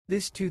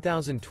This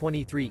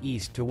 2023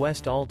 East to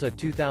West Alta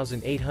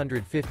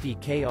 2850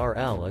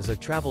 KRL is a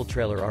travel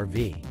trailer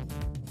RV.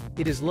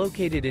 It is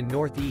located in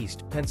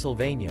Northeast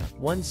Pennsylvania,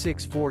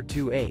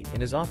 16428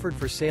 and is offered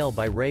for sale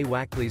by Ray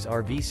Wakley's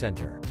RV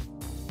Center.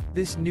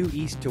 This new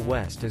East to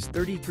West is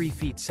 33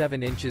 feet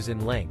 7 inches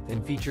in length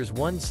and features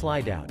one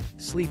Slideout,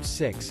 Sleep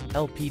 6,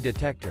 LP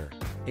Detector,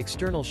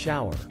 external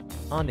shower,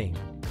 Awning,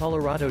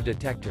 Colorado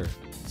Detector,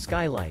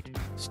 Skylight,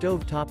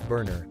 stove top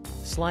burner,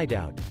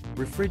 Slideout,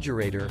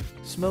 refrigerator,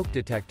 smoke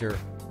detector,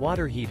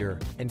 water heater,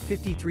 and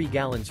 53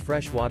 gallons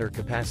fresh water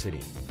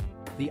capacity.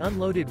 The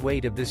unloaded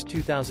weight of this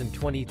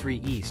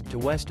 2023 East to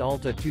West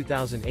Alta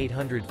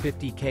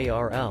 2850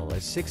 KRL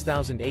is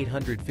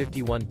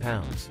 6,851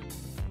 pounds.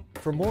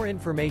 For more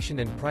information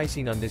and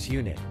pricing on this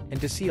unit, and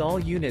to see all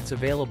units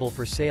available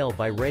for sale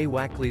by Ray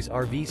Wakley's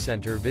RV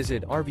Center,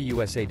 visit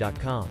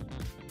RVUSA.com.